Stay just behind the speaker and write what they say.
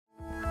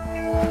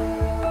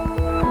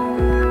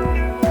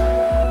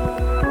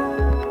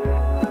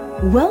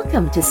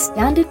Welcome to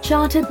Standard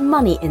Chartered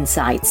Money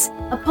Insights,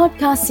 a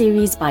podcast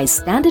series by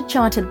Standard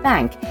Chartered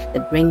Bank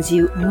that brings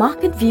you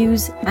market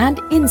views and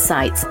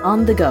insights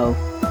on the go.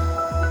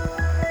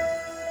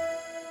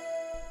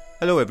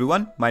 Hello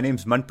everyone, my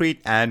name's Manpreet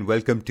and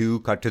welcome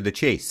to Cut to the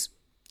Chase.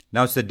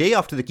 Now it's the day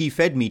after the key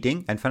Fed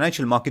meeting and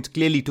financial markets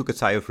clearly took a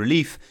sigh of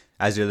relief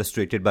as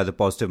illustrated by the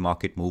positive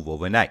market move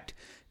overnight.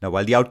 Now,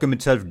 while the outcome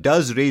itself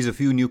does raise a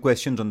few new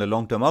questions on the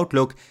long-term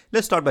outlook,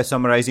 let's start by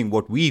summarizing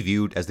what we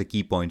viewed as the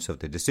key points of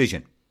the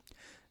decision.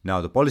 Now,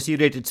 the policy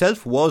rate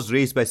itself was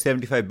raised by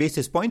 75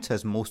 basis points,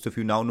 as most of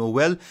you now know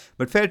well,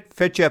 but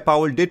Fed Chair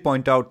Powell did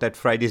point out that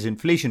Friday's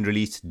inflation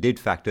release did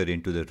factor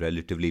into the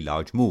relatively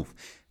large move.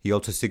 He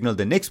also signaled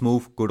the next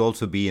move could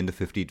also be in the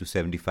 50 to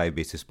 75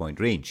 basis point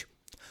range.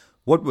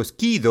 What was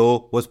key,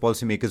 though, was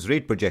policymakers'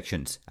 rate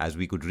projections, as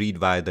we could read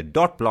via the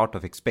dot plot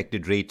of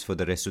expected rates for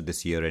the rest of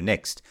this year and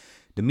next.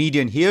 The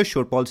median here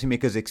showed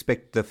policymakers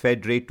expect the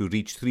Fed rate to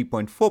reach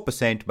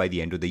 3.4% by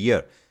the end of the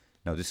year.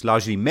 Now, this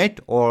largely met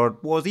or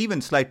was even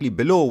slightly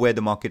below where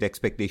the market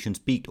expectations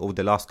peaked over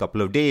the last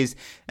couple of days,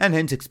 and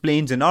hence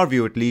explains, in our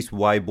view at least,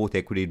 why both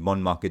equity and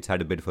bond markets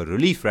had a bit of a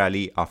relief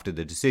rally after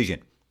the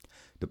decision.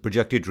 The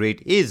projected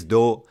rate is,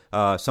 though,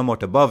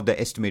 somewhat above the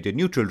estimated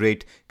neutral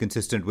rate,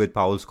 consistent with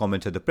Powell's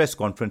comments at the press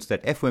conference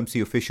that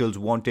FOMC officials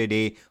wanted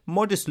a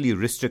modestly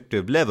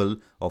restrictive level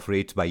of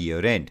rates by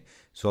year end.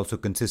 It's also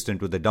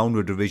consistent with the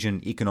downward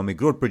revision economic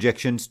growth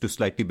projections to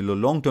slightly below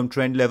long-term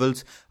trend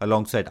levels,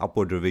 alongside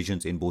upward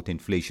revisions in both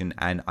inflation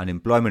and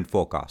unemployment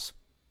forecasts.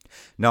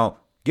 Now,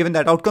 given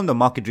that outcome, the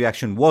market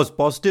reaction was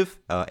positive.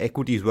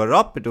 Equities were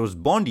up. It was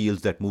bond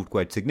yields that moved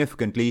quite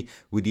significantly,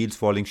 with yields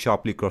falling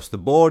sharply across the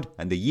board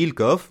and the yield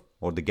curve,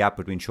 or the gap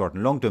between short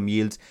and long-term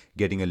yields,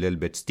 getting a little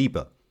bit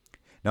steeper.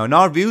 Now, in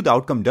our view, the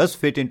outcome does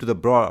fit into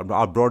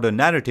our broader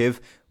narrative,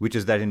 which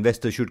is that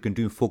investors should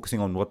continue focusing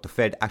on what the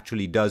Fed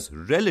actually does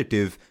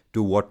relative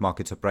to what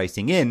markets are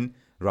pricing in,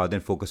 rather than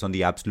focus on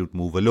the absolute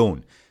move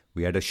alone.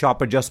 We had a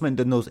sharp adjustment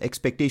in those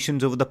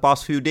expectations over the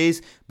past few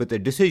days, but the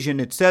decision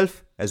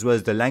itself, as well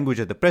as the language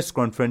at the press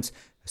conference,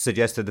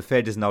 suggests that the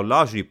Fed is now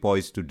largely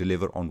poised to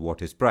deliver on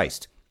what is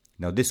priced.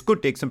 Now, this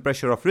could take some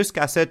pressure off risk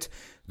assets,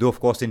 though of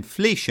course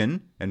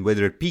inflation, and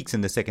whether it peaks in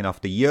the second half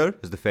of the year,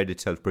 as the Fed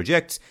itself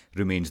projects,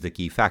 remains the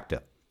key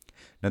factor.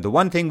 Now, the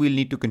one thing we'll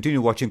need to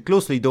continue watching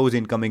closely, though, is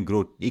incoming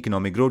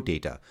economic growth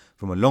data.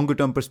 From a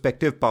longer-term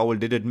perspective, Powell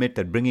did admit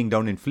that bringing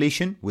down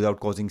inflation without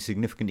causing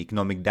significant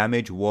economic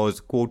damage was,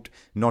 quote,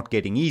 not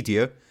getting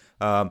easier.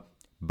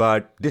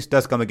 But this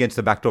does come against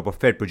the backdrop of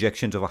Fed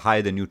projections of a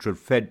higher than neutral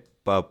Fed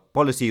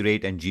policy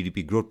rate and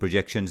GDP growth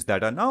projections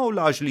that are now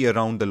largely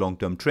around the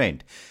long-term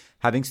trend.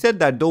 Having said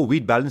that, though,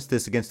 we'd balance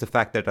this against the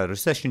fact that our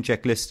recession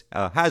checklist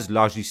has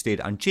largely stayed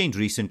unchanged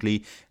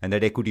recently, and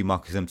that equity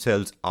markets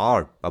themselves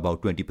are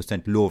about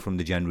 20% lower from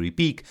the January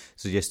peak,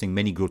 suggesting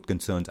many growth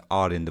concerns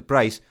are in the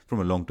price, from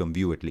a long-term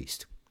view at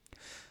least.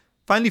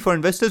 Finally, for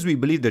investors, we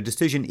believe the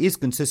decision is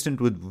consistent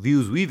with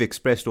views we've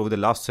expressed over the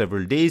last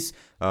several days.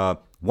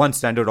 One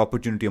standard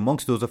opportunity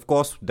amongst those, of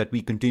course, that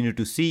we continue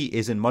to see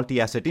is in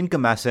multi-asset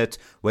income assets,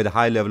 where the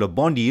high level of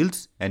bond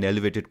yields and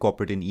elevated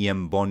corporate and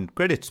EM bond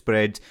credit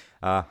spreads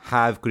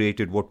have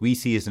created what we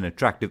see as an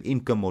attractive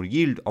income or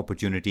yield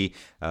opportunity,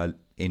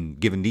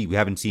 given we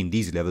haven't seen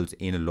these levels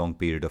in a long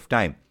period of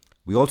time.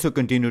 We also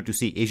continue to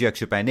see Asia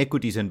ex-Japan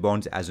equities and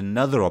bonds as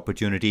another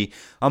opportunity,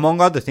 among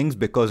other things,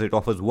 because it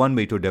offers one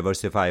way to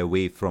diversify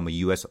away from a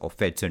US or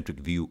Fed-centric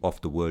view of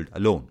the world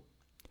alone.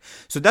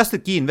 So that's the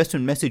key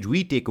investment message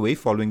we take away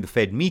following the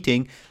Fed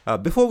meeting.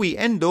 Before we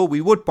end, though,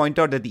 we would point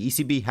out that the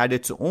ECB had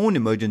its own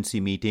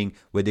emergency meeting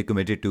where they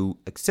committed to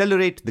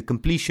accelerate the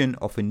completion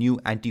of a new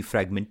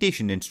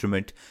anti-fragmentation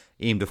instrument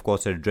aimed, of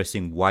course, at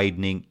addressing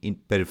widening in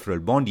peripheral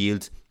bond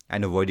yields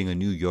and avoiding a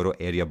new euro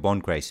area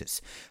bond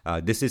crisis.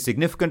 This is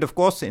significant, of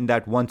course, in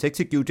that once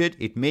executed,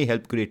 it may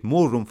help create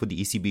more room for the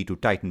ECB to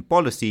tighten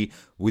policy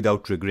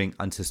without triggering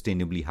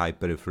unsustainably high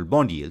peripheral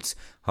bond yields.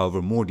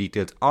 However, more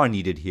details are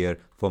needed here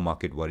for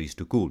market worries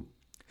to cool.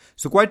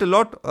 So quite a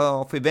lot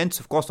of events,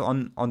 of course,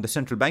 on the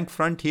central bank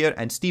front here.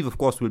 And Steve, of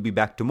course, will be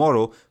back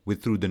tomorrow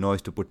with Through the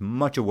Noise to put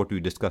much of what we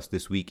discussed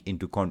this week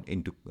into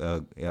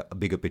a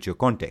bigger picture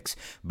context.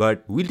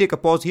 But we'll take a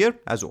pause here.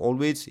 As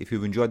always, if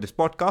you've enjoyed this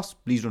podcast,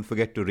 please don't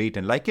forget to rate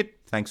and like it.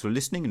 Thanks for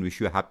listening and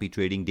wish you a happy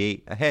trading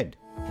day ahead.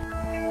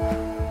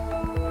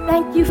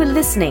 Thank you for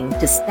listening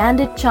to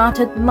Standard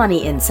Chartered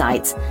Money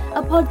Insights,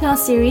 a podcast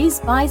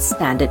series by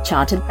Standard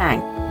Chartered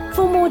Bank.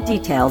 For more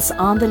details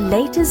on the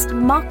latest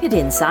market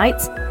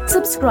insights,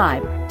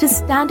 subscribe to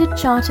Standard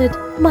Chartered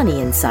Money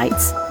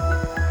Insights.